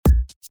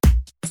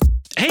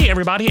Hey,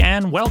 everybody,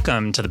 and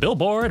welcome to the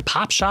Billboard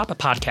Pop Shop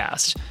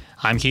podcast.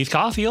 I'm Keith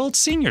Caulfield,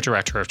 Senior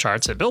Director of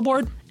Charts at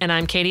Billboard. And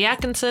I'm Katie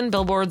Atkinson,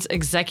 Billboard's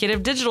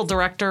Executive Digital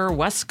Director,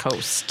 West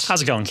Coast.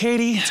 How's it going,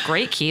 Katie? It's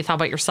great, Keith. How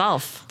about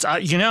yourself?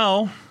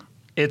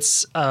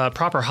 It's a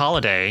proper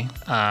holiday.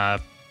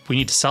 We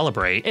need to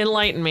celebrate.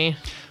 Enlighten me.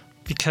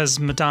 Because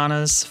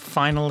Madonna's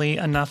Finally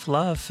Enough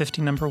Love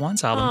 50 number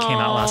ones album came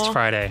out last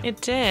Friday. It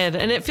did.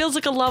 And it feels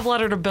like a love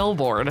letter to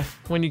Billboard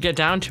when you get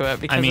down to it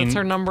because it's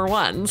her number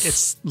ones.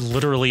 It's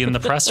literally in the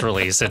press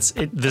release.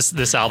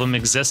 This album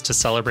exists to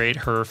celebrate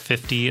her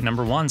 50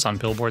 number ones on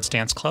Billboard's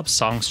Dance Club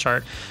Songs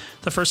chart.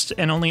 The first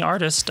and only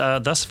artist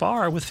thus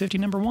far with 50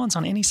 number ones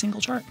on any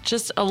single chart.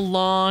 Just a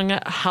long,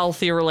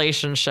 healthy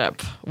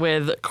relationship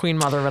with Queen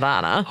Mother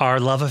Madonna. Our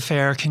love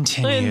affair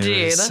continues.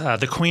 Indeed.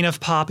 The Queen of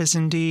Pop is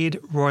indeed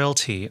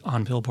royalty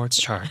on Billboard's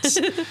charts.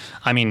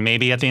 I mean,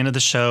 maybe at the end of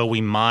the show,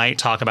 we might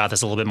talk about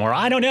this a little bit more.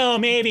 I don't know,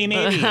 maybe.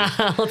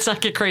 Let's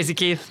not get crazy,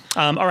 Keith.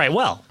 All right,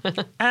 well,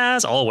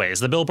 as always,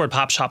 the Billboard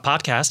Pop Shop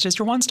podcast is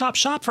your one-stop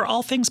shop for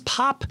all things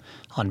pop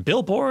on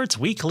Billboard's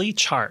weekly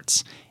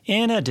charts.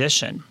 In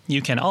addition,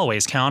 you can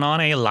always count on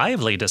a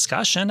lively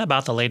discussion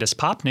about the latest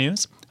pop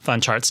news,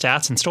 fun chart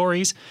stats and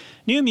stories,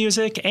 new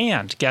music,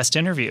 and guest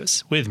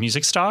interviews with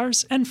music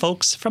stars and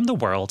folks from the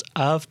world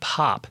of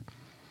pop.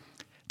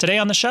 Today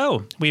on the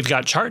show, we've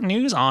got chart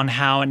news on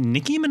how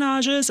Nicki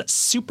Minaj's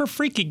Super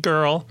Freaky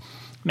Girl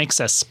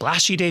makes a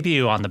splashy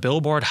debut on the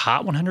Billboard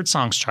Hot 100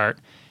 Songs chart,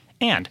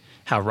 and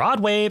how Rod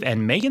Wave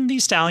and Megan Thee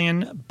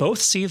Stallion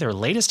both see their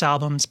latest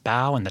albums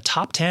bow in the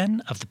top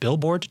 10 of the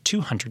Billboard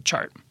 200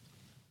 chart.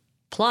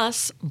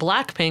 Plus,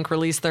 BLACKPINK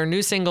released their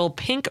new single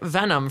Pink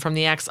Venom from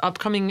the act's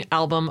upcoming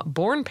album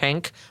Born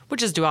Pink,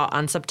 which is due out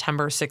on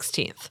September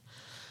 16th.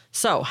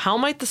 So, how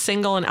might the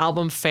single and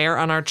album fare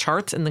on our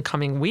charts in the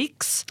coming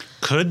weeks?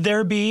 Could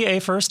there be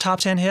a first top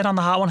 10 hit on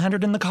the Hot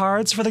 100 in the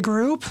cards for the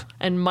group?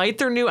 And might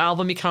their new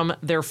album become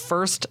their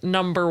first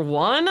number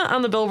one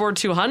on the Billboard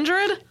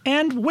 200?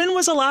 And when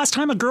was the last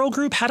time a girl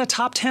group had a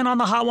top 10 on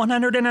the Hot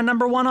 100 and a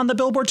number one on the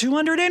Billboard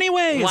 200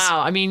 anyways?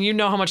 Wow, I mean, you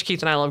know how much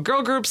Keith and I love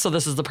girl groups, so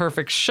this is the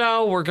perfect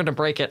show. We're going to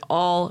break it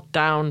all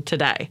down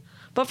today.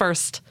 But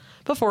first,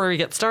 before we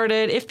get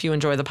started, if you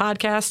enjoy the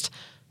podcast,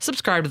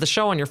 subscribe to the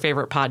show on your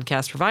favorite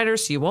podcast provider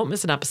so you won't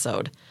miss an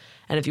episode.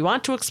 And if you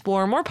want to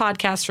explore more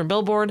podcasts from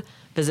Billboard,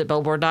 visit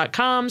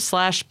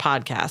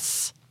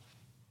billboard.com/podcasts.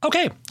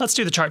 Okay, let's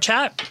do the chart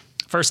chat.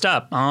 First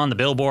up on the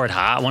Billboard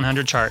Hot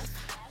 100 chart,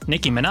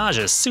 Nicki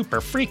Minaj's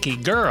Super Freaky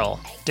Girl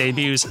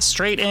debuts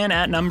straight in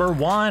at number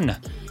one,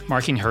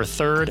 marking her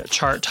third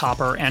chart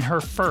topper and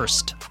her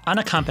first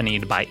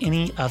unaccompanied by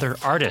any other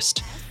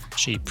artist.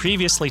 She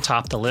previously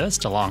topped the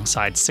list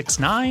alongside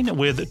 6ix9ine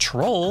with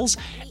Trolls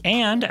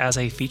and as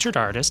a featured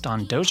artist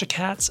on Doja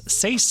Cat's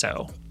Say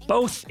So,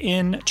 both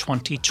in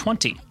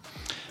 2020.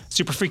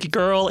 Super Freaky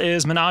Girl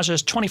is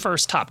Minaj's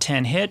 21st top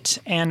 10 hit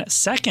and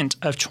second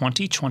of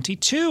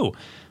 2022,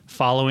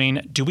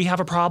 following Do We Have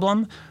a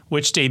Problem,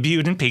 which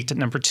debuted and peaked at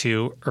number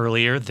 2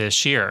 earlier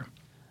this year.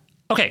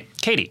 Okay,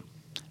 Katie.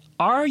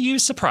 Are you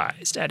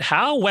surprised at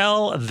how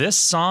well this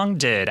song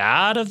did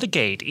out of the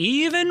gate,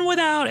 even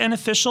without an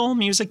official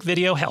music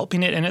video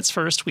helping it in its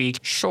first week?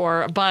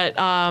 Sure, but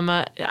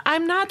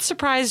I'm not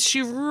surprised.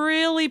 She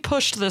really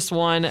pushed this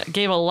one,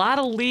 gave a lot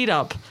of lead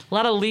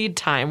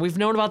time. We've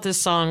known about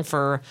this song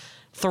for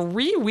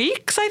 3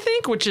 weeks, I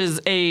think, which is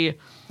a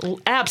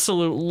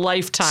absolute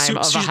lifetime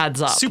of a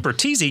heads up. Super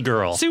teasy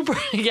girl.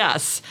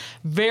 Yes.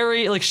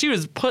 Very, she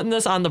was putting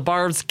this on the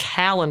Barb's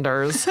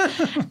calendars.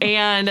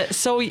 And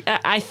so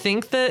I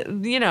think that,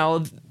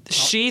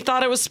 she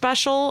thought it was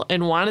special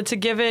and wanted to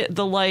give it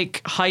the,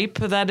 hype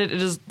that it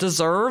is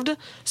deserved.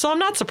 So I'm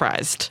not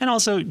surprised. And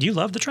also, you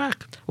love the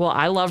track. Well,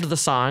 I loved the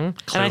song.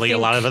 Clearly, a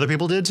lot of other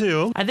people did,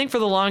 too. I think for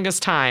the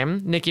longest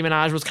time, Nicki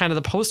Minaj was kind of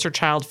the poster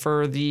child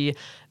for the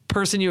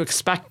person you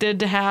expected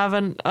to have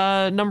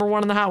a number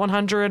one in the Hot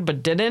 100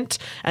 but didn't,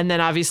 and then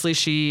obviously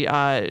she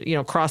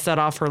crossed that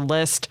off her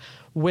list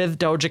with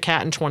Doja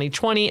Cat in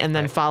 2020 and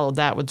then followed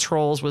that with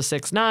Trolls with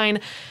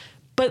 6ix9ine.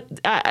 But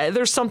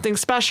there's something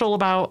special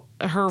about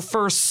her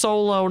first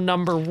solo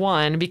number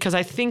one, because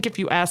I think if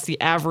you ask the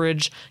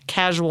average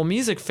casual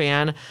music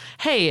fan,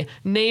 hey,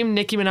 name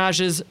Nicki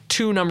Minaj's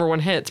 2 number one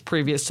hits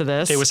previous to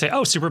this, they would say,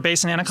 oh, Super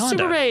Bass and Anaconda.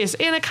 Super Bass,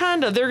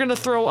 Anaconda. They're going to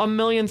throw a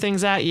million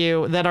things at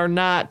you that are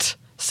not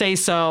Say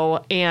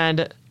So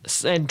and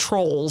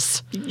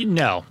Trolls.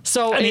 No.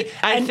 So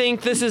I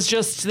think this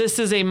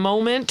is a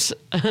moment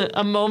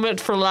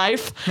for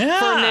life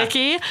for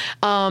Nicki.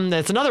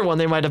 That's another one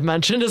they might have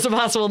mentioned as a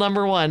possible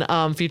number one,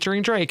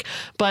 featuring Drake.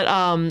 But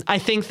I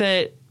think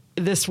that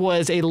this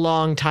was a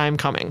long time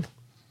coming.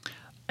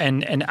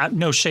 And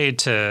no shade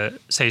to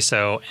Say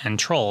So and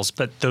Trolls,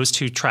 but those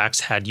two tracks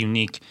had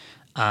unique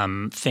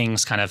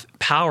things kind of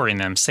powering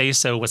them. Say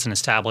So was an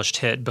established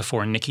hit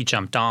before Nicki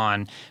jumped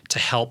on to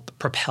help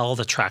propel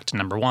the track to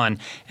number one.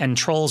 And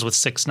Trolls with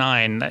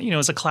 6ix9ine,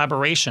 is a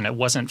collaboration. It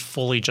wasn't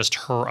fully just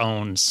her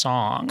own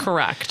song.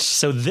 Correct.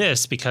 So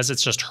this, because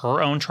it's just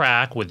her own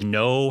track with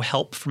no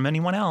help from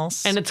anyone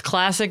else. And it's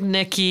classic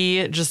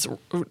Nicki, just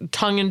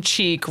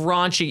tongue-in-cheek,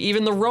 raunchy.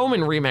 Even the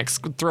Roman remix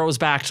throws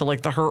back to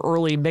like her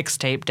early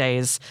mixtape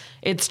days.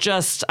 It's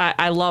just,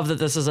 I love that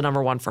this is a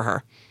number one for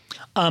her.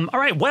 All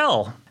right,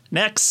 well,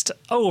 next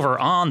over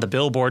on the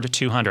Billboard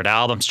 200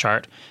 albums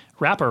chart,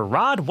 rapper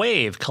Rod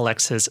Wave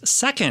collects his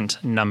second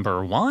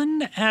number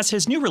one as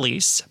his new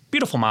release,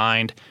 Beautiful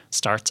Mind,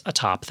 starts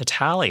atop the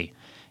tally.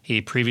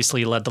 He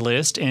previously led the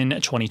list in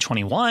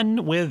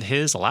 2021 with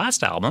his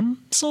last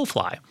album,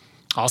 Soulfly.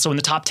 Also in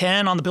the top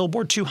 10 on the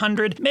Billboard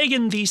 200,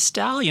 Megan Thee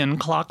Stallion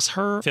clocks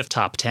her fifth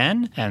top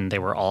 10, and they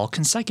were all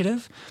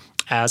consecutive,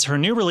 as her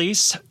new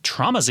release,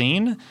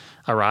 Traumazine,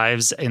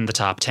 arrives in the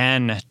top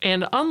 10.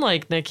 And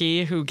unlike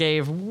Nicki, who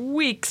gave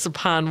weeks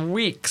upon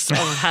weeks of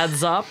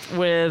heads up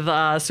with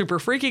Super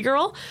Freaky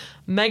Girl,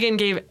 Megan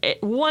gave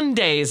 1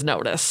 day's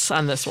notice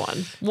on this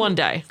one. 1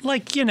 day.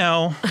 Like,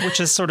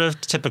 which is sort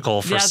of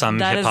typical for some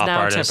that hip-hop is now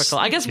artists. Typical.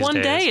 I guess 1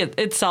 day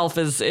itself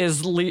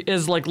is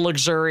like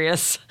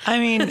luxurious. I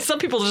mean, some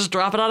people just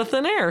drop it out of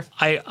thin air.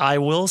 I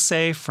will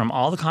say from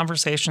all the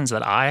conversations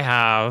that I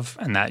have,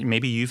 and that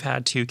maybe you've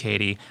had too,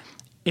 Katie,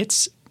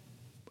 it's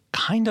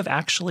kind of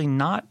actually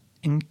not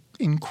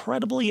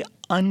incredibly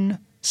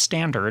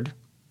unstandard.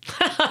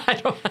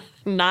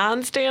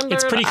 Non-standard?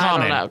 It's pretty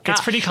common. I don't know. It's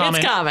pretty common.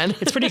 It's common.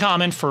 It's pretty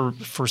common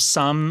for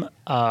some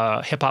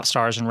hip-hop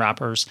stars and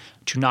rappers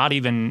to not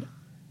even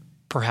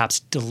perhaps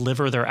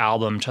deliver their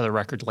album to the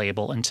record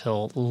label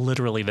until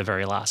literally the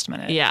very last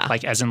minute. Yeah.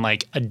 Like as in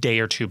like a day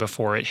or two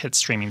before it hits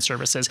streaming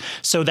services,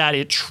 so that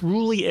it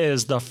truly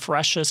is the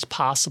freshest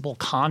possible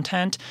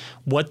content,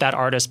 what that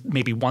artist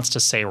maybe wants to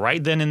say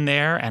right then and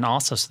there, and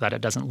also so that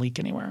it doesn't leak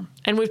anywhere.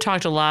 And we've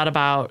talked a lot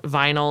about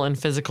vinyl and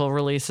physical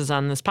releases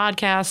on this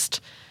podcast.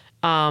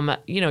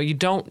 You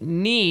don't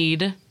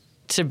need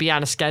to be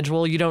on a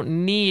schedule. You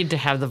don't need to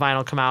have the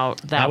vinyl come out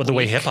that Not with the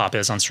way week. hip hop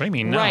is on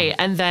streaming. No. Right.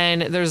 And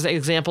then there's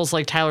examples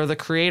like Tyler, the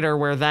Creator,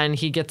 where then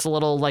he gets a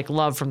little like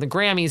love from the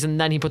Grammys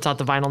and then he puts out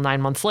the vinyl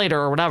 9 months later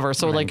or whatever.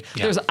 So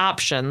there's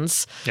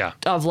options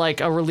of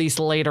like a release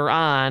later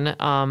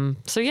on.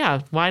 So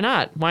yeah, why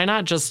not? Why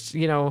not just,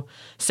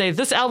 say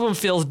this album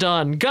feels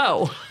done,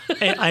 go.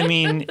 I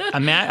mean,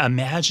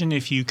 imagine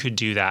if you could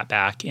do that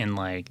back in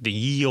like the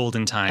ye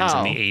olden times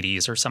in the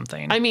 80s or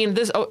something. I mean,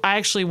 I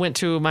actually went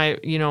to my,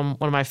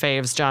 one of my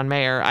faves, John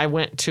Mayer. I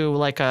went to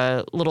like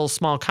a little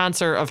small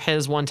concert of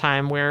his one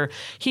time where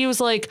he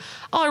was like,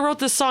 oh, I wrote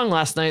this song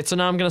last night, so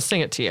now I'm going to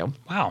sing it to you.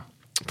 Wow.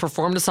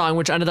 Performed a song,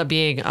 which ended up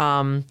being...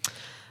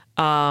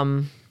 that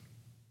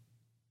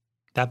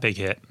big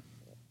hit.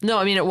 No,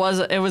 I mean, it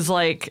was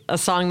like a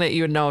song that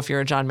you would know if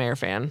you're a John Mayer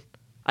fan.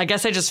 I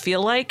Guess I Just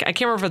Feel Like. I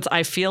can't remember if it's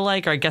I Feel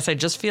Like or I Guess I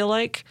Just Feel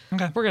Like.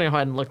 Okay. We're going to go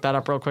ahead and look that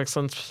up real quick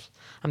since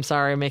I'm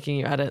sorry I'm making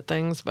you edit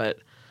things, but...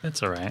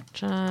 It's all right.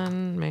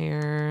 John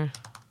Mayer...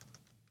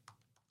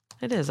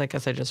 It is, I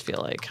Guess I Just Feel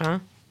Like, huh?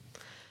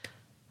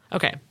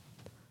 Okay.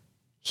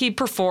 He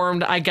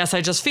performed I Guess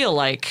I Just Feel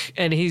Like,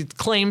 and he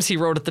claims he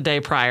wrote it the day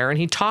prior, and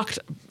he talked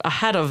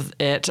ahead of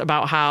it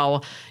about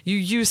how you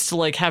used to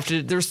like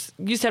there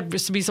used to have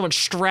to be so much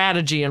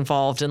strategy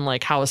involved in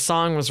like how a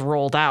song was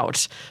rolled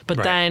out.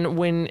 But then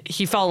when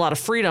he felt a lot of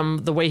freedom,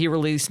 the way he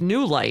released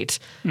New Light,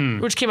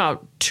 which came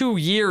out 2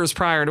 years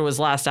prior to his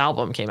last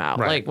album came out,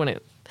 like when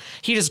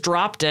he just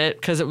dropped it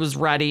because it was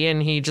ready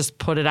and he just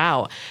put it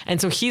out.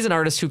 And so he's an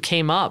artist who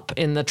came up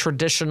in the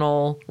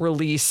traditional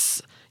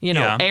release,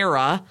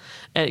 era,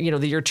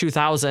 the year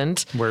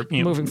 2000, where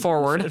moving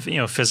forward,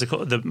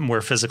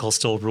 where physical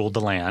still ruled the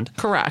land.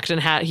 Correct.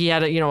 And he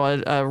had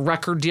a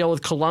record deal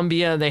with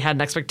Columbia. They had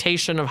an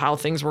expectation of how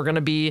things were going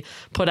to be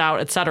put out,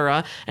 et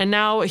cetera. And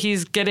now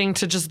he's getting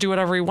to just do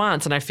whatever he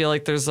wants. And I feel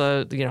like there's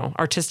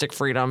artistic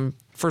freedom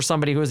for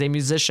somebody who is a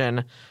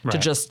musician to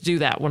just do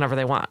that whenever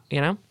they want,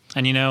 And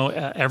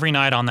every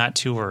night on that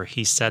tour,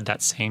 he said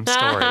that same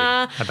story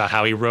about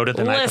how he wrote it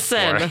the night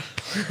before.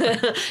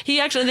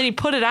 He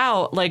put it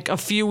out like a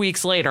few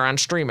weeks later on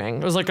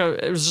streaming. It was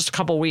just a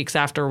couple weeks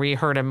after we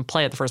heard him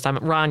play it the first time.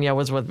 Rania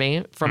was with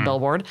me from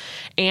Billboard,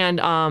 and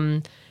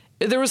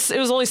it was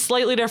only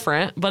slightly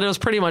different, but it was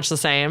pretty much the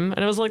same.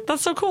 And it was like,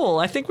 that's so cool.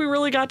 I think we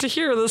really got to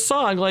hear this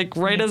song like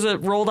as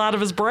it rolled out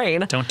of his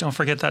brain. Don't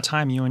forget that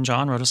time you and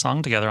John wrote a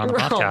song together on the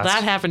podcast.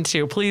 That happened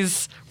too.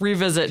 Please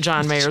revisit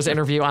John Mayer's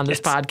interview on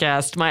this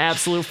podcast. My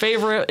absolute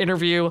favorite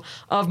interview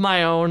of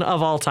my own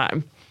of all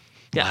time.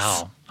 Yes.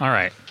 Wow. All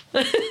right.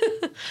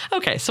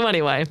 Okay, so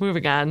anyway,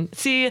 moving on.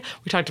 See,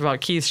 we talked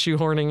about Keith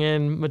shoehorning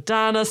in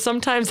Madonna.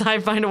 Sometimes I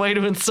find a way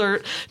to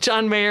insert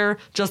John Mayer,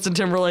 Justin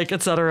Timberlake,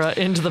 etc.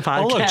 into the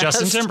podcast. Oh, look,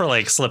 Justin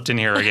Timberlake slipped in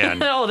here again.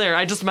 There,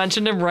 I just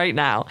mentioned him right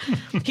now.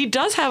 He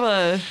does have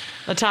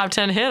a top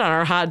 10 hit on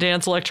our Hot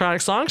Dance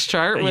Electronic Songs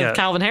chart with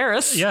Calvin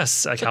Harris.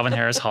 Yes, Calvin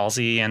Harris,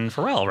 Halsey, and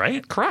Pharrell,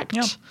 right? Correct.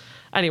 Yep.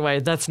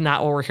 Anyway, that's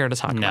not what we're here to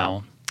talk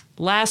about.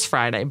 last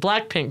Friday,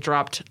 BLACKPINK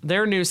dropped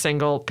their new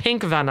single,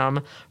 Pink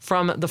Venom,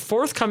 from the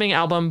forthcoming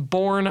album,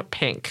 Born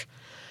Pink.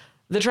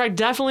 The track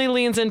definitely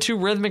leans into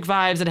rhythmic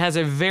vibes and has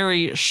a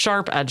very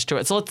sharp edge to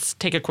it. So let's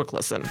take a quick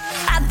listen.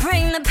 I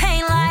bring the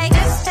pain like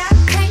this, that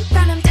pink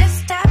venom,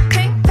 this, that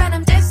pink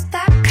venom, this,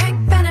 that pink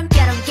venom.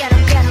 Get 'em, get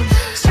 'em, get 'em.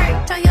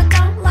 Straight till you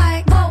don't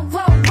like. Whoa,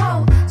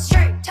 whoa, whoa.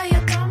 Straight till you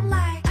don't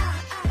like.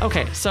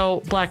 Okay,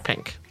 so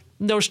BLACKPINK,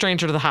 no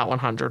stranger to the Hot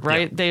 100,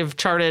 right? Yeah. They've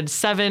charted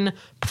 7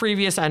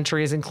 previous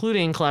entries,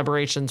 including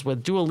collaborations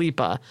with Dua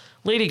Lipa,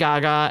 Lady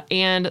Gaga,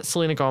 and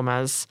Selena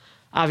Gomez.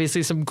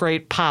 Obviously, some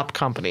great pop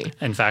company.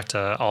 In fact,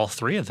 all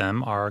 3 of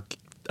them are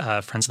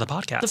friends of the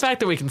podcast. The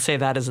fact that we can say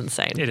that is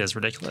insane. It is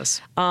ridiculous.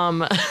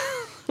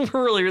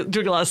 We're really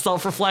doing a lot of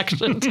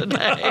self-reflection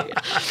today.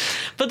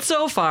 But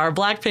so far,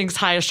 BLACKPINK's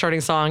highest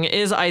charting song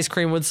is Ice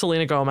Cream with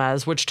Selena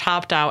Gomez, which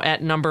topped out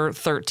at number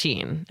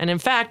 13. And in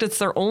fact, it's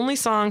their only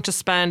song to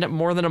spend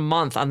more than a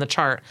month on the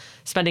chart,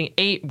 spending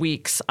 8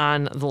 weeks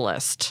on the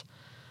list.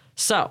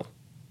 So,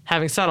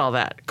 having said all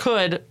that,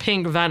 could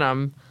Pink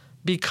Venom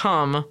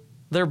become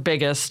their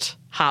biggest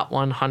Hot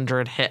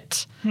 100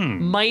 hit?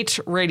 Might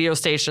radio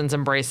stations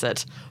embrace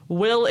it?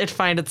 Will it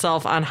find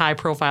itself on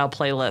high-profile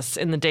playlists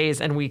in the days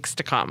and weeks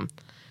to come?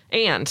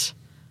 And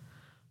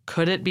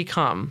could it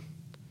become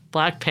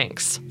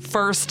BLACKPINK's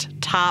first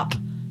top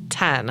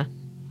 10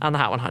 on the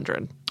Hot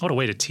 100? What a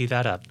way to tee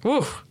that up.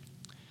 Woo.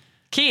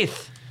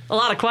 Keith, a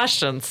lot of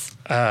questions.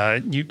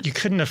 You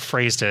couldn't have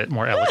phrased it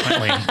more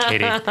eloquently,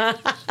 Katie.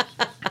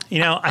 You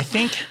know, I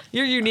think...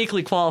 You're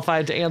uniquely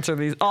qualified to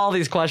answer all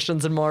these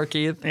questions and more,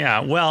 Keith.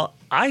 Yeah, well,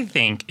 I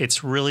think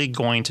it's really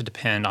going to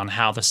depend on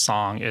how the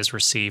song is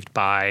received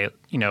by,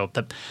 you know,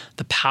 the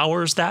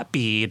powers that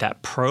be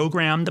that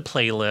program the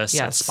playlists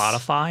at Yes.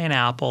 Spotify and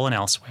Apple and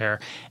elsewhere,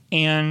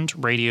 and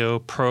radio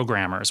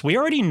programmers. We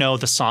already know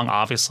the song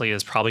obviously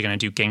is probably going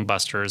to do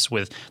gangbusters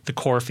with the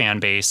core fan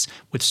base,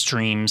 with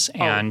streams,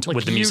 and Like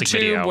with the music YouTube,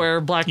 video.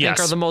 where BLACKPINK Yes.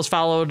 are the most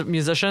followed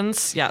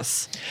musicians?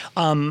 Yes.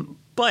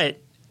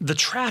 But the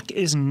track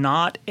is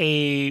not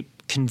a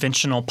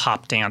conventional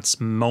pop dance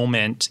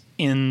moment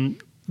in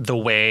the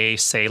way,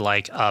 say,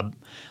 like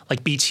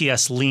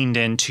BTS leaned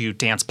into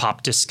dance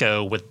pop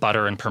disco with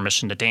Butter and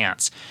Permission to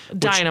Dance.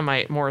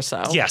 Dynamite, more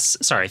so. Yes,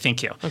 sorry,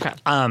 thank you. Okay.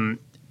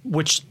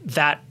 Which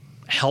that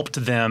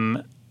helped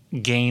them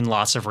gain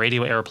lots of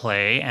radio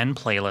airplay and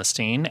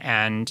playlisting,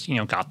 and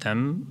got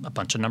them a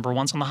bunch of number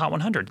ones on the Hot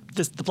 100.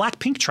 The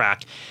BLACKPINK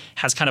track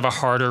has kind of a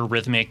harder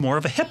rhythmic, more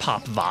of a hip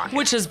hop vibe,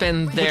 Which has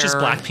been their which is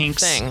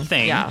BLACKPINK's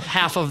thing. Yeah,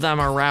 half of them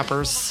are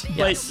rappers.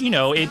 Yes.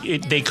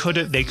 But they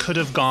could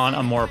have gone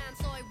a more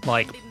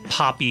like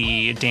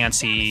poppy,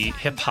 dancey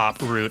hip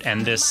hop route,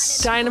 and this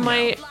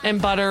Dynamite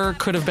and Butter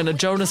could have been a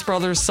Jonas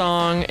Brothers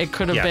song. It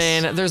could have Yes.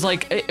 been, there's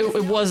like,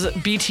 it was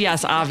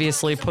BTS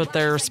obviously put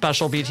their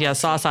special BTS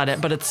sauce on it,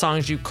 but it's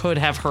songs you could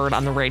have heard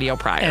on the radio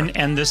prior.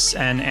 And this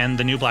and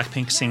the new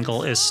BLACKPINK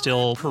single is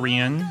still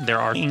Korean. There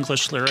are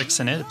English lyrics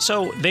in it,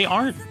 so they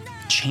aren't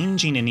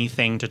changing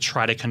anything to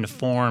try to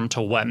conform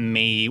to what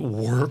may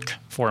work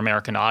for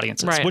American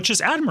audiences, Right. which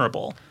is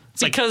admirable.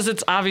 It's like, because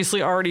it's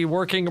obviously already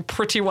working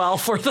pretty well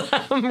for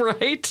them,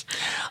 right?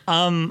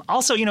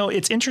 also,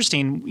 it's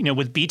interesting,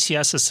 with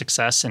BTS's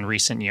success in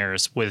recent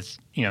years with,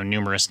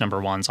 numerous number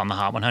ones on the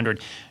Hot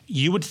 100,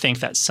 you would think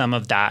that some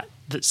of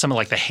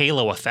like the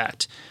halo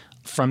effect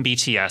from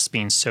BTS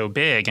being so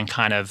big and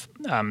kind of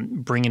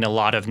bringing a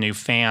lot of new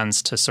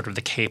fans to sort of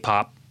the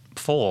K-pop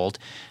fold,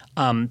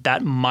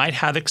 that might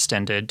have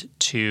extended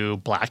to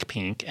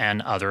BLACKPINK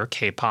and other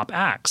K-pop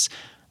acts.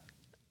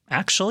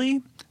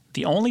 Actually,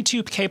 the only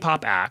 2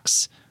 K-pop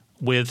acts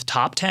with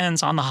top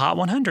 10s on the Hot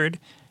 100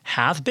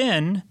 have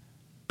been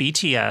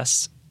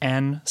BTS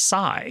and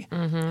Psy.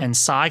 And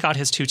Psy got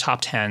his 2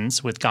 top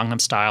 10s with Gangnam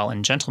Style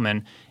and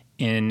Gentleman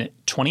in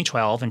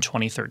 2012 and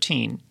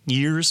 2013,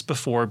 years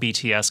before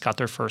BTS got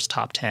their first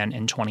top 10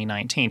 in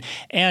 2019.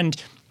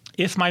 And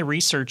if my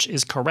research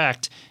is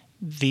correct,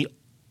 the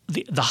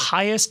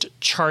highest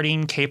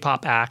charting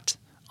K-pop act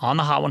on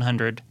the Hot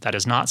 100 that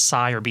is not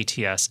Psy or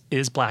BTS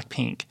is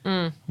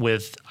BLACKPINK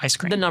with Ice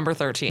Cream. The number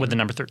 13. With the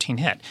number 13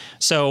 hit.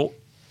 So,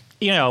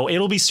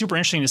 it'll be super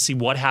interesting to see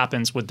what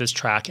happens with this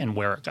track and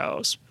where it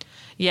goes.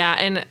 Yeah,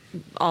 and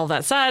all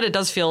that said, it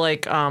does feel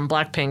like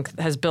BLACKPINK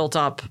has built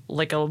up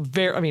like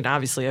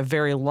obviously a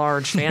very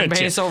large fan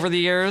base over the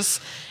years.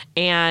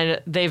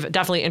 And they've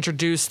definitely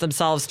introduced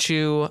themselves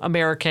to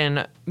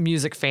American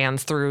music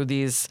fans through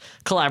these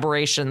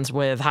collaborations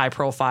with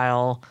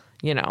high-profile,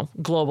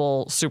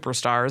 global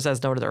superstars,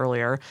 as noted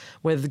earlier,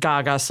 with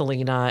Gaga,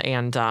 Selena,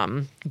 and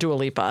Dua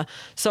Lipa.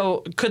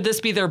 So could this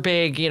be their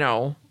big,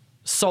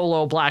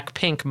 solo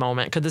BLACKPINK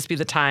moment? Could this be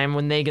the time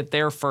when they get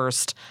their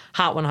first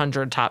Hot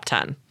 100 top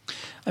 10?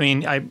 I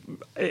mean,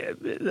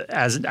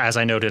 as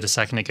I noted a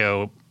second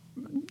ago,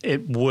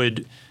 it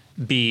would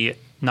be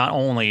not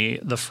only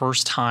the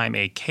first time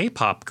a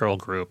K-pop girl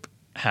group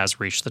has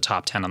reached the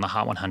top 10 on the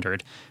Hot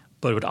 100,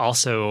 but it would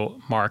also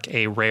mark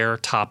a rare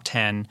top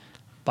 10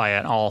 by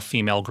an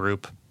all-female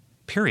group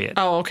period.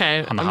 Oh,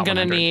 okay. On the I'm Hot going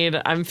to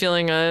 100. I'm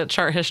feeling a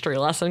chart history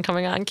lesson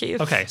coming on,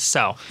 Keith. Okay,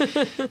 so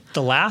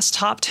the last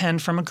top 10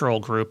 from a girl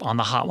group on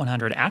the Hot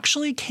 100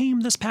 actually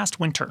came this past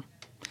winter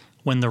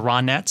when the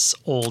Ronettes'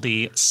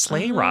 oldie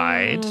Sleigh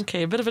Ride.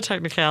 Okay, a bit of a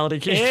technicality,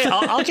 Keith.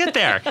 I'll get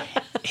there.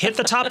 Hit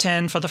the top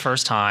 10 for the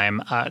first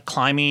time,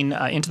 climbing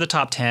into the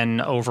top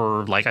 10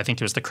 over, like, I think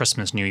it was the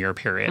Christmas New Year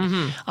period.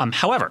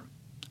 However,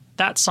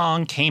 that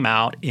song came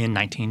out in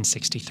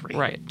 1963.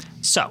 Right.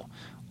 So,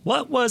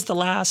 what was the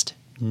last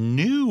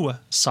new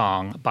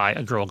song by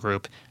a girl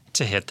group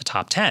to hit the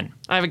top 10?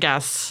 I have a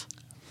guess.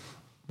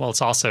 Well,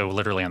 it's also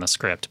literally on the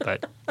script,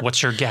 but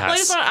what's your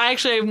guess? Well, I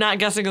actually am not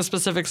guessing a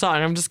specific song.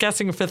 I'm just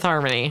guessing Fifth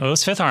Harmony. It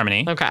was Fifth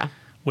Harmony. Okay.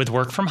 With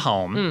Work From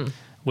Home,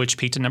 which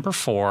peaked at number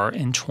 4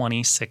 in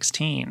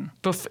 2016.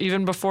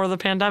 Even before the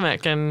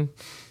pandemic and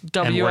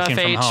Working From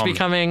WFH Home.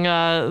 becoming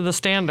the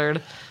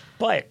standard.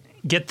 But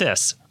get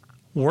this.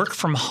 Work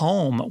From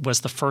Home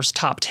was the first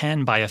top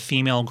 10 by a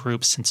female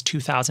group since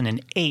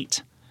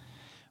 2008,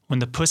 when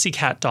the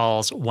Pussycat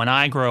Dolls' When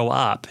I Grow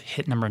Up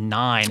hit number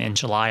 9 in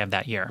July of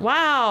that year.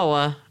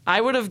 Wow. I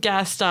would have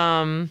guessed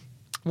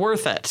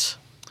Worth It.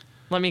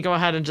 Let me go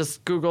ahead and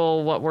just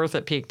Google what Worth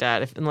It peaked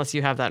at, unless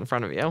you have that in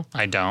front of you.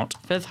 I don't.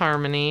 Fifth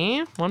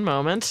Harmony. One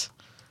moment.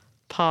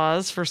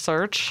 Pause for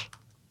search.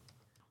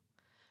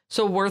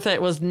 So Worth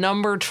It was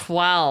number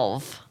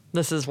 12.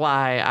 This is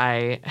why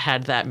I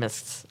had that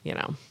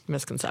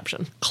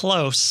misconception.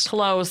 Close,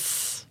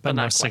 Close, but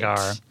no not quite.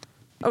 cigar.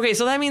 Okay,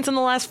 so that means in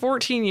the last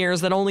 14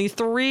 years that only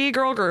 3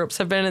 girl groups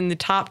have been in the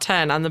top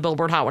 10 on the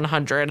Billboard Hot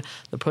 100.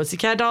 The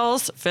Pussycat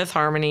Dolls, Fifth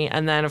Harmony,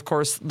 and then, of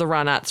course, the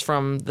Ronettes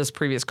from this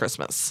previous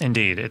Christmas.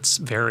 Indeed. It's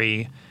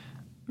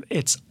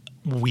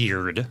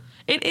weird.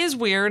 It is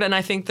weird, and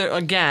I think that,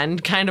 again,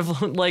 kind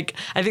of like,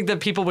 I think that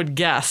people would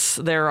guess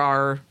there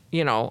are,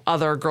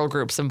 other girl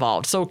groups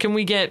involved. So can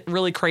we get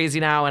really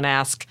crazy now and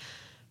ask,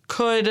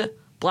 could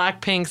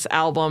BLACKPINK's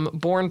album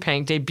Born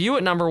Pink debut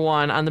at number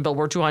 1 on the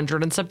Billboard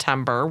 200 in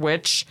September,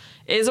 which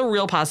is a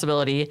real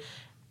possibility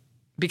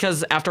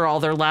because, after all,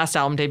 their last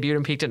album debuted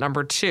and peaked at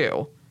number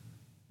 2.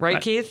 Right,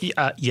 Keith?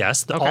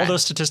 Yes, Okay. all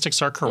those statistics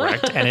are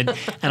correct, and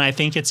I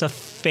think it's a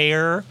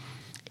fair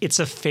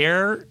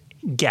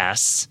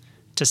guess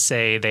to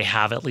say they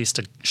have at least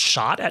a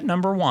shot at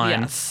number 1,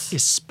 Yes.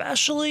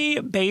 especially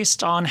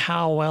based on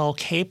how well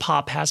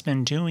K-pop has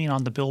been doing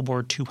on the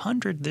Billboard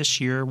 200 this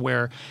year,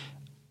 where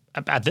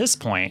at this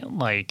point,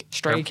 like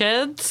Stray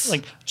Kids?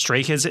 like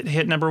Stray Kids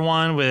hit number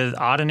 1 with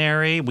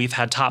Ordinary. We've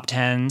had top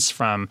 10s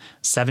from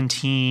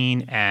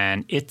 17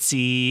 and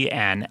ITZY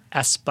and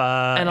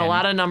aespa and a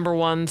lot of number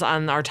 1s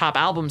on our top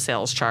album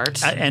sales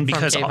chart. and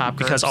because from K-pop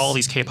groups. all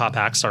these K-pop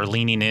acts are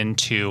leaning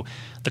into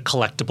the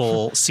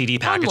collectible CD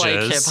packages.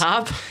 Unlike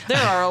hip-hop,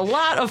 there are a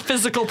lot of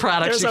physical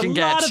products There's you can a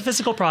get. lot of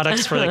physical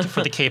products for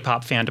the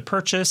K-pop fan to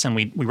purchase, and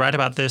we write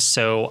about this.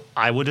 So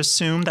I would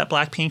assume that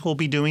BLACKPINK will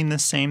be doing the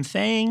same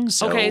thing.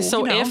 So, Okay,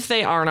 so if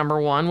they are number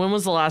 1, when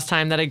was the last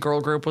time that a girl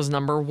group was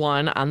number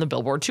 1 on the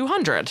Billboard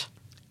 200?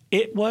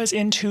 it was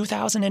in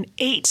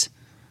 2008.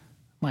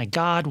 My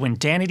God, when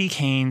Danity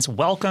Kane's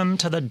Welcome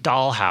to the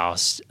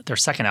Dollhouse, their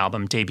second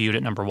album, debuted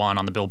at number 1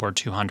 on the Billboard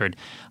 200.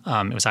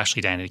 It was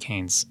actually Danity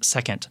Kane's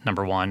second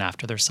number 1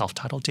 after their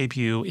self-titled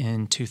debut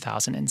in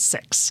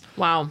 2006.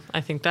 Wow,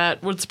 I think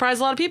that would surprise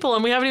a lot of people,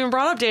 and we haven't even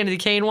brought up Danity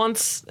Kane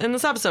once in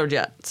this episode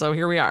yet. So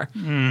here we are.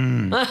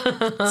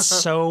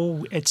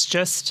 So it's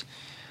just,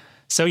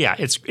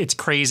 it's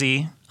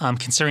crazy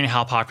considering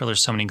how popular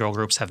so many girl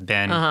groups have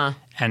been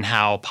and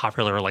how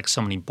popular like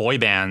so many boy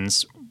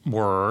bands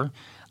were.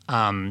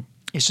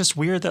 It's just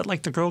weird that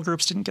like the girl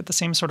groups didn't get the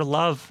same sort of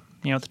love,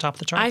 at the top of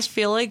the charts. I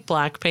feel like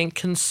BLACKPINK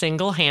can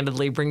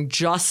single-handedly bring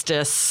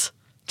justice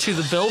to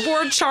the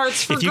Billboard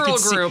charts for girl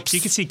groups.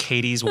 You could see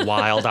Katie's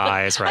wild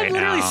eyes right I'm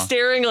literally now.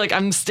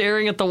 I'm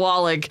staring at the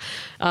wall I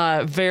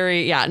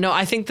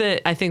think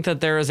that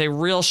there is a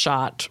real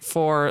shot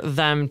for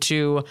them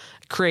to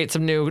create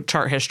some new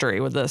chart history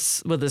with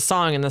this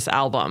song and this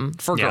album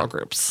for girl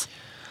groups.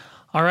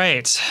 All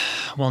right.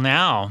 Well,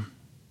 now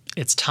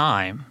it's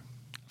time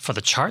for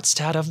the chart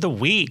stat of the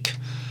week.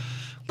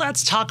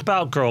 Let's talk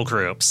about girl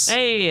groups.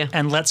 Hey.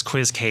 And let's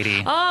quiz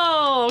Katie.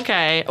 Oh,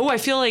 okay. Oh, I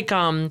feel like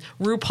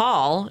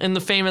RuPaul in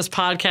the famous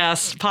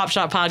podcast, Pop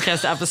Shop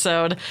podcast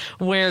episode,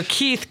 where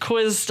Keith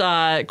quizzed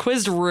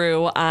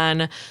Ru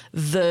on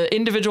the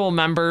individual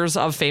members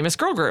of famous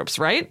girl groups,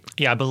 right?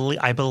 Yeah,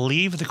 I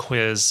believe the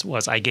quiz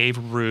was I gave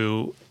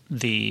Ru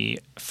the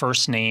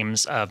first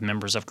names of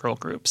members of girl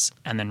groups,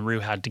 and then Ru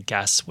had to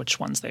guess which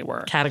ones they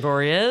were.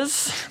 Category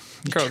is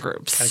girl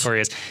groups.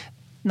 Category is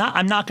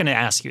I'm not going to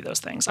ask you those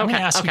things. I'm going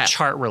to ask you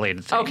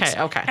chart-related things.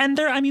 Okay. And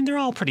they're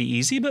all pretty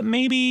easy, but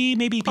maybe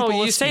people.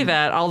 Oh, you say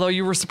that, although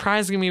you were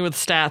surprising me with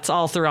stats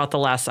all throughout the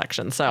last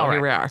section. So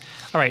here we are.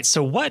 All right.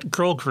 So what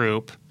girl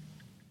group,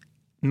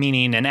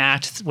 meaning an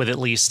act with at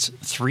least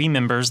 3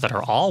 members that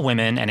are all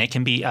women, and it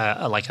can be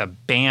like a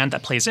band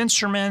that plays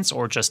instruments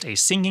or just a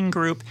singing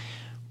group.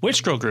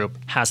 Which girl group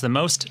has the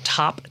most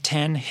top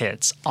 10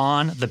 hits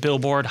on the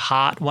Billboard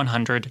Hot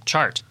 100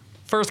 chart?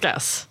 First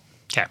guess.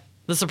 Okay.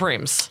 The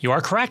Supremes. You are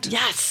correct.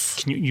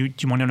 Yes. Can you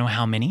want to know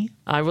how many?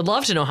 I would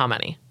love to know how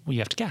many. Well, you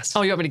have to guess.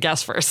 Oh, you want me to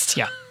guess first?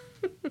 Yeah.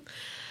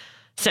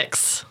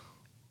 6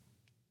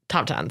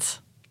 top 10s.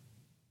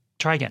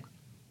 Try again.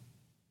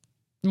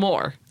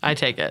 More. I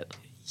take it.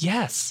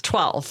 Yes.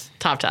 12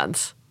 top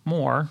 10s.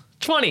 More.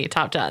 20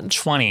 top 10s.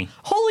 20.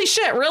 Holy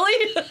shit,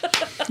 really?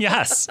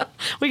 Yes.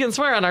 We can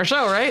swear on our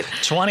show, right?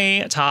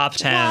 20 top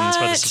 10s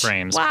for the What?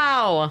 Supremes.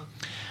 Wow.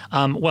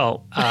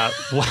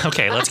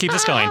 Okay, let's keep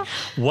this going.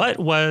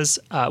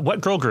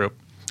 What girl group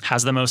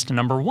has the most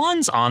number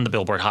ones on the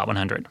Billboard Hot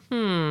 100?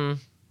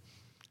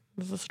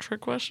 Is this a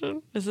trick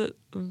question? Is it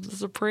the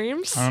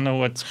Supremes? I don't know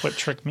what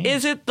trick means.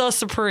 Is it the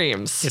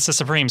Supremes? It's the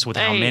Supremes with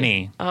how Hey.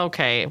 many?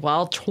 Okay,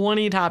 well,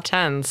 20 top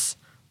 10s.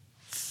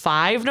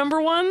 5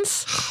 number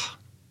ones?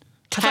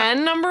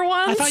 10 number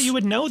ones? I thought you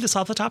would know this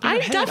off the top of your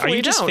I head. definitely Are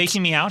you just don't.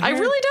 faking me out I here?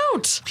 really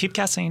don't. Keep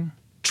guessing.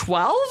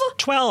 12?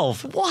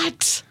 12.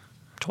 What?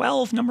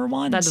 12 number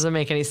ones. That doesn't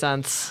make any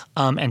sense.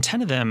 And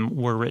 10 of them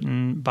were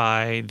written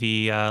by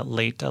the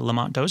late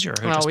Lamont Dozier,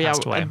 who just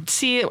passed away.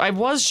 See, I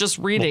was just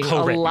reading a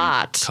co-written.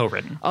 lot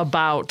Co-written.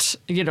 about,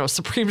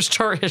 Supremes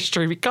chart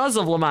history because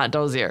of Lamont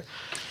Dozier.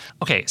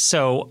 Okay,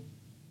 so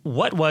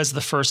what was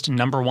the first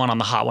number one on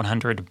the Hot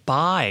 100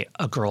 by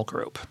a girl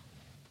group?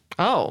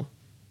 Oh.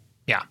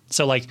 Yeah.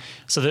 So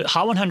the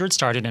Hot 100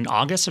 started in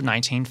August of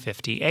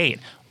 1958.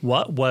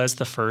 What was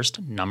the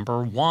first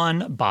number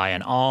one by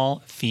an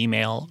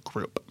all-female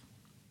group?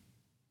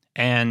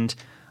 And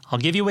I'll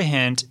give you a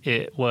hint.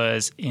 It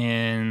was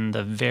in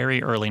the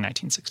very early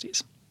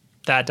 1960s.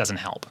 That doesn't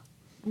help.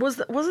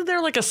 Wasn't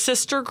there like a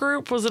sister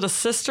group? Was it a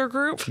sister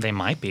group? They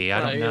might be. I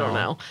don't know. You don't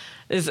know.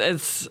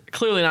 It's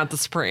clearly not the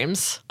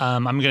Supremes.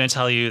 I'm going to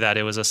tell you that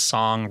it was a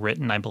song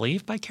written, I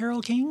believe, by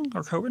Carole King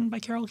or co-written by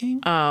Carole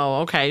King.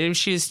 Oh, okay.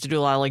 She used to do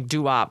a lot of like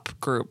doo-wop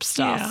group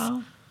stuff.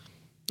 Yeah.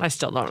 I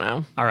still don't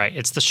know. All right.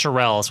 It's the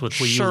Shirelles with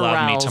Will You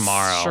Love Me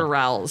Tomorrow.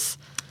 Shirelles.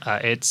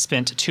 It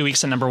spent 2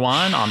 weeks at number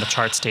one on the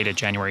charts dated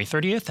January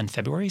 30th and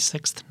February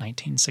 6th,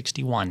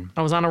 1961.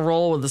 I was on a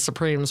roll with the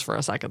Supremes for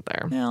a second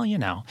there. Well, you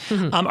know.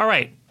 All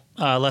right.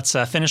 Let's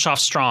finish off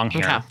strong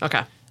here.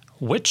 Okay.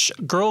 Which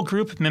girl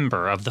group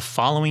member of the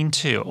following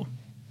two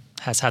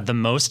has had the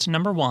most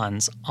number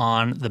ones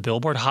on the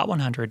Billboard Hot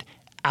 100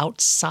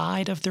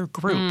 outside of their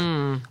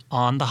group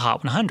on the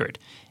Hot 100?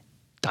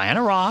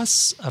 Diana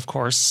Ross, of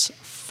course,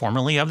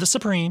 formerly of the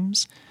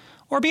Supremes,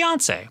 or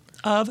Beyonce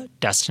of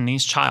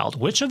Destiny's Child.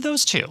 Which of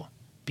those two,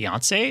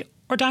 Beyonce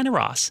or Diana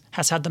Ross,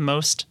 has had the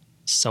most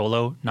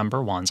solo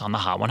number ones on the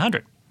Hot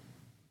 100?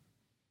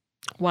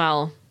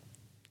 Well,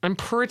 I'm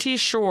pretty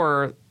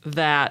sure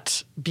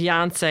that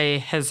Beyonce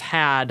has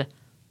had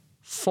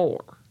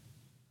 4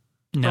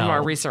 No. from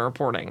our recent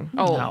reporting.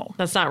 Oh, No.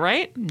 that's not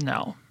right?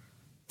 No.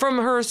 From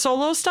her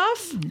solo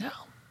stuff? No.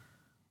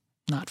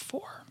 Not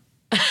 4.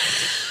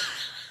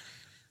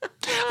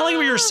 I like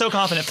when you're so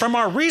confident. From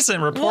our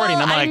recent reporting,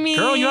 Well, I'm like,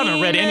 girl, you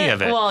haven't read any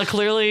of it. Well,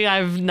 clearly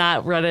I've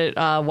not read it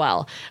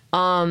well.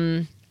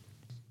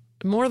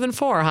 More than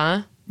 4,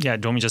 huh? Yeah,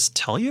 do you want me to just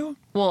tell you?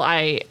 Well,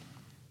 I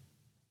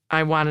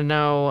want to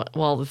know.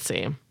 Well, let's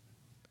see.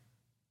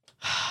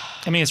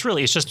 I mean,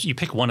 it's just you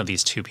pick one of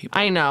these two people.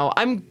 I know.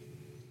 I'm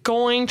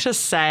going to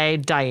say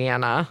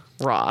Diana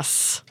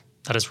Ross.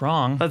 That is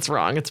wrong. That's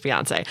wrong. It's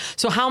Beyonce.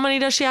 So how many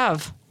does she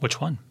have?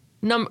 Which one?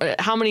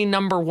 How many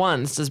number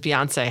ones does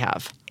Beyonce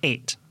have?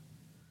 8.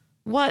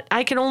 What?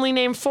 I can only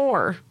name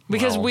 4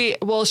 because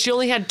she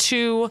only had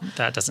 2.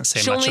 That doesn't say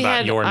She much only about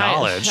had, your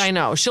knowledge. I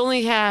know. She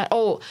only had,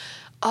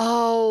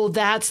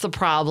 that's the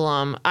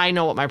problem. I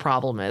know what my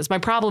problem is. My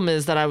problem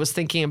is that I was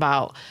thinking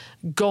about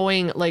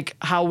going, like,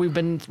 how we've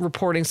been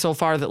reporting so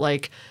far that,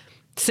 like,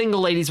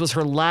 Single Ladies was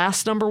her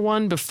last number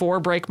one before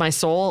Break My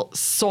Soul,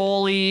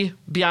 solely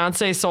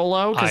Beyonce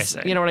solo. I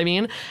see. You know what I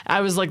mean? I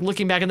was, like,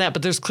 looking back at that,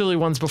 but there's clearly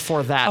ones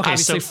before that. Okay,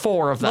 Obviously, so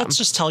 4 of them. Let's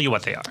just tell you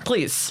what they are.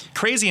 Please.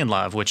 Crazy in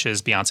Love, which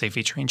is Beyonce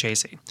featuring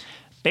Jay-Z.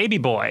 Baby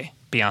Boy,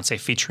 Beyonce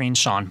featuring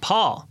Sean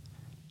Paul.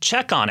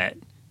 Check on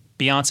It,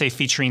 Beyonce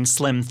featuring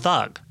Slim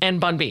Thug. And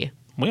Bun B.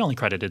 We only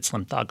credited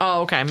Slim Thug.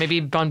 Oh, okay. Maybe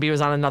Bun B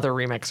was on another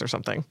remix or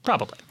something.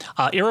 Probably.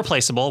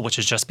 Irreplaceable, which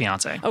is just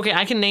Beyonce. Okay,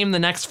 I can name the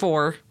next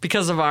 4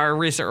 because of our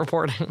recent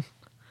reporting.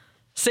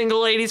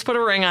 Single Ladies Put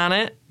a Ring on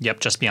It.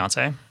 Yep, just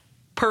Beyonce.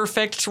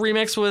 Perfect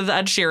remix with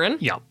Ed Sheeran.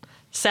 Yep.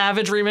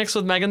 Savage remix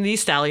with Megan Thee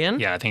Stallion.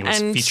 Yeah, I think it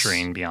was And,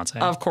 featuring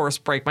Beyonce. Of course,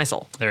 Break My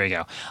Soul. There you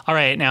go. All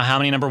right, now how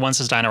many number ones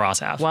does Diana Ross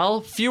have?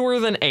 Well, fewer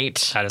than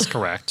 8. That is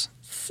correct.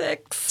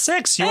 6.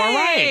 6, you are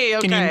Hey,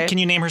 right. okay. Can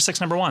you name her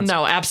 6 number ones?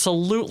 No,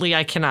 absolutely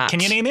I cannot.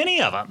 Can you name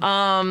any of them?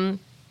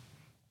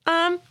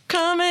 I'm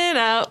coming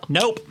out.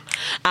 Nope.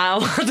 I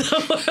want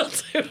the world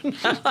to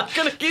know. I'm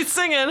going to keep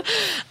singing.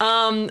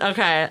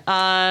 Okay.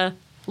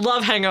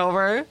 Love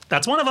Hangover.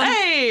 That's one of them.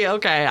 Hey,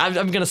 okay. I'm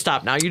going to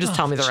stop now. You just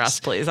tell me the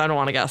rest, please. I don't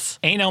want to guess.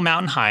 Ain't No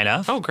Mountain High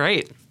Enough. Oh,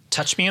 great.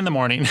 Touch Me in the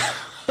Morning.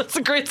 That's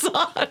a great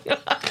song.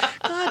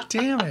 God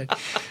damn it.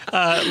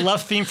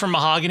 Love Theme from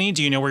Mahogany.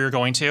 Do you know where you're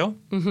going to?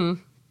 Mm-hmm.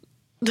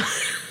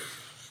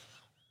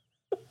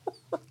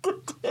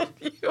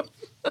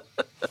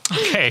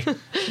 Okay.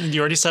 You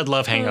already said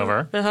Love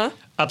Hangover.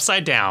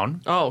 Upside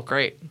Down. Oh,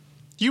 great.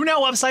 You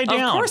know Upside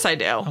Down. Of course I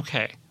do.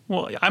 Okay.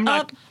 Well, I'm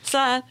not.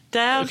 Upside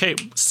Down. Okay,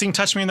 sing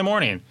Touch Me in the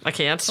Morning. I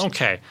can't.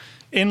 Okay.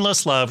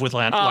 Endless Love with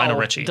Lionel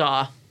Richie.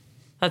 Duh.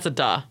 That's a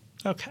duh.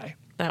 Okay.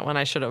 That one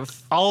I should have.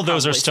 All of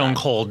those are probably Stone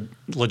said. Cold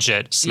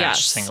legit Smash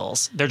Yes.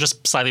 singles. They're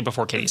just slightly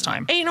before Katie's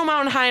time. Ain't No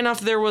Mountain High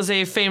Enough, there was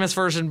a famous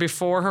version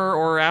before her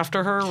or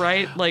after her,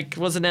 right? Like,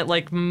 wasn't it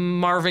like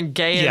Marvin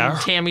Gaye and Yeah.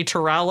 Tammy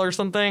Terrell or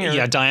something? Or?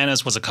 Yeah,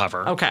 Diana's was a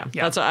cover. Okay.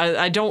 Yeah. That's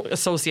I don't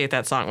associate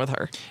that song with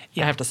her.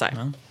 I have to say.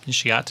 Well,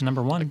 she got to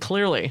number 1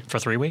 Clearly. for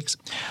 3 weeks.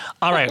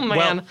 All right. Oh,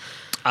 man.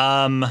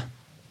 Well,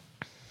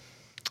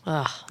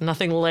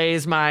 Nothing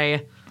lays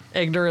my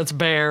ignorance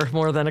bare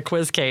more than a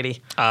quiz,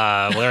 Katie.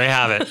 well, there you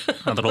have it.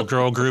 A little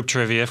girl group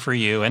trivia for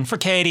you and for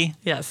Katie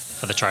Yes.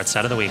 for the chart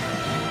stat of the week.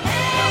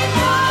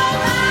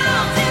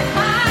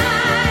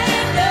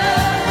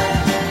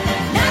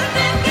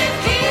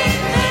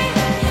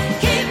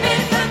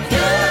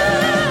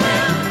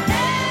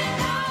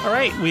 All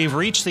right, we've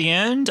reached the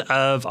end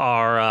of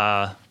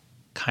our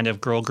kind of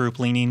girl group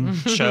leaning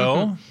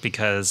show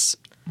because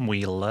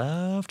we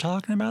love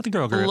talking about the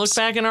girl groups. Look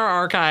back in our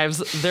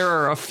archives. There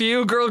are a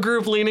few girl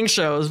group leaning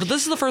shows, but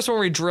this is the first one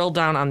where we drill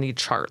down on the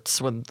charts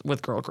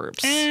with girl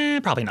groups.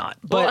 Probably not.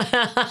 But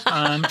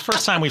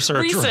first time we've sort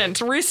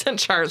of Recent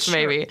charts,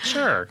 maybe.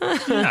 Sure.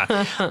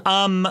 Yeah.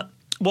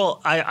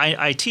 Well,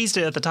 I teased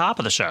it at the top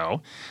of the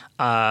show.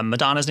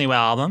 Madonna's new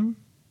album,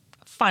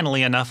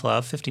 Finally Enough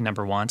Love, 50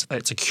 number ones.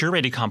 It's a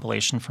curated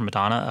compilation from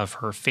Madonna of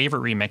her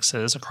favorite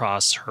remixes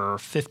across her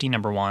 50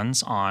 number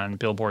ones on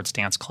Billboard's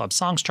Dance Club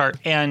Songs chart.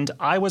 And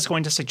I was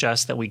going to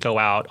suggest that we go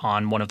out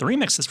on one of the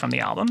remixes from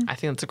the album. I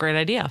think that's a great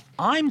idea.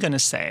 I'm going to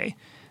say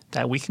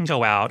that we can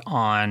go out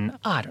on,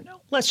 I don't know,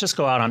 let's just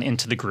go out on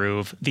Into the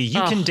Groove, the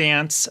You Can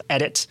Dance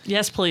edit.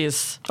 Yes,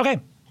 please. Okay,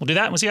 we'll do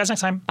that. We'll see you guys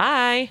next time.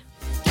 Bye.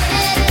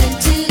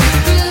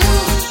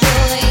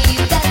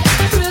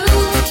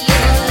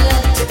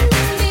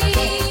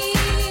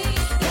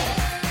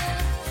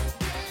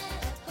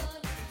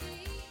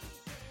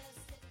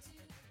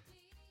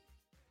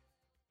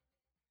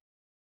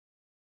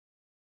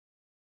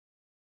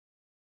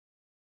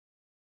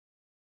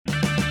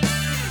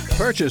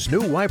 Purchase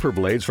new wiper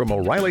blades from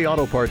O'Reilly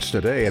Auto Parts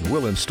today and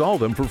we'll install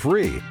them for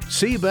free.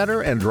 See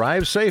better and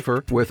drive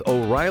safer with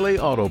O'Reilly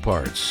Auto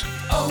Parts.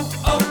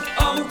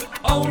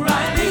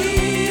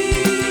 O'Reilly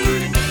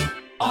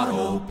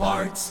Auto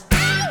Parts.